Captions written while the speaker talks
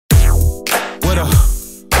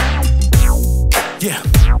Yeah.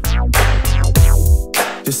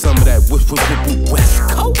 There's some of that West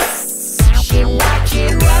Coast. She like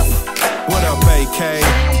it rough. What up, AK?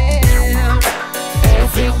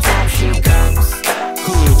 Every time she comes,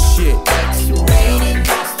 Hood shit. X-rated.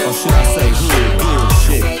 Or should I say good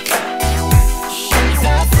shit? She's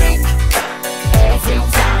a freak. Every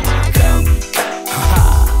time I come,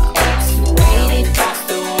 X-rated. That's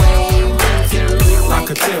the way we do it. I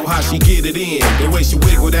could tell how she get it in. The way she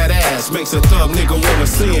wiggle that ass makes a thug nigga wanna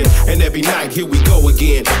sin. And every night here we go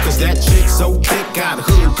again. Cause that chick so thick got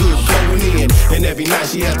hood good going in. And every night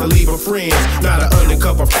she has to leave her friends. Not an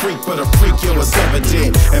undercover freak, but a freak, yo, it's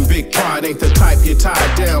evident. And Big Pride ain't the type you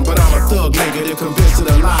tied down. But I'm a thug nigga that convinced her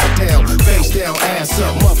to lie down. Face down, ass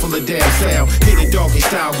up, muffle the damn sound. Hit it doggy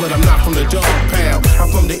style, but I'm not from the dog pound. I'm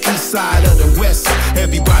from the east side of the west.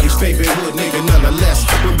 Everybody's favorite hood nigga nonetheless.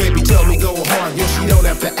 When baby tell me go hard, yo, she don't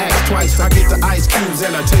have to ask twice. I get the ice cubes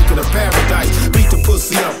and I take her to paradise. Beat the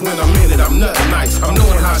pussy up when I'm in it, I'm nothing nice. I'm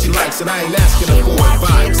knowing how she likes it, I ain't asking her for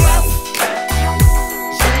advice.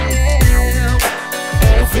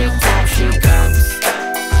 Every time she comes,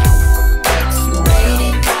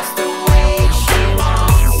 X-rated, that's the way she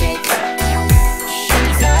wants it.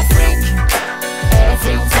 She's a freak.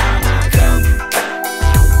 Every time I come,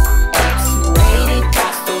 X-rated,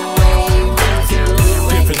 that's the way we do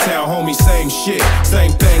it. Different town, homie, same shit.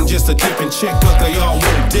 Same thing, just a different chick, but they all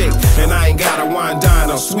want dick. And I ain't gotta wine, dine,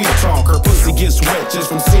 or sweet talk. Her pussy gets wet just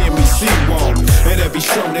from seeing me C-walk. At every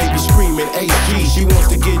show they be screaming HG. She wants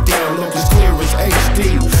to get down, look as clear as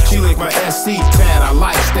HD. She lick my SC tat, I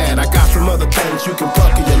like that. I got some other things you can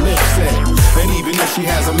pluck in your lips at. And even if she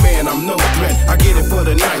has a man, I'm no threat. I get it for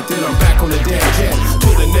the night, then I'm back on the damn jet. To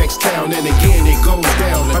the next town, and again it goes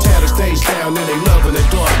down. I tear the stage down, and they loving the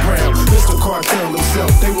dark brown. Mr. Cartel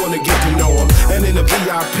himself, they wanna get to know him. And in the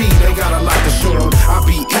VIP, they got a lot to show him. I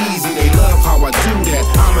be easy, they love how I do that.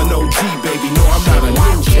 I'm an OG, baby, no, I'm not a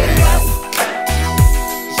new cat.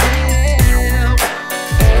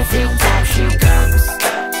 Every time she comes,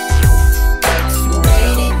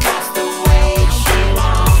 X-rated, that's the way she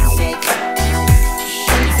wants it.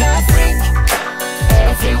 She's a freak.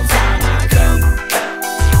 Every time I come,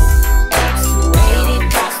 X-rated,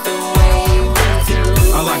 that's the way we do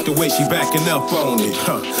it. I like the way she backing up on it.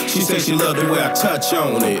 She says she love the way I touch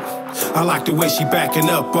on it. I like the way she backing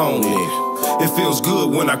up on it. It feels good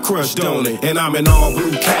when I crushed on it. And I'm in all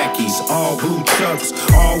blue khakis, all blue chucks,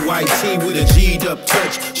 all white tee with a G'd up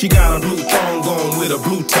touch. She got a blue thong on with a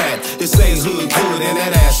blue tat. It says hood good and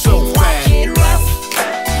that ass so fat.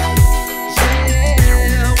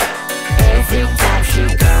 Every time she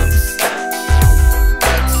comes,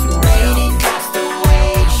 X-rated, that's the way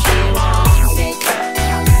she wants it.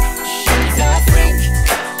 She's a freak.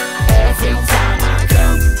 Every time I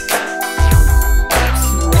come,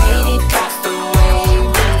 X-rated, that's the way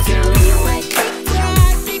we do it.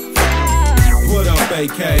 Big pride. What up,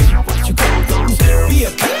 AK? What you gonna do? Be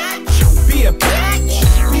a bitch, be a bitch,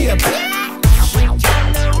 be a bitch.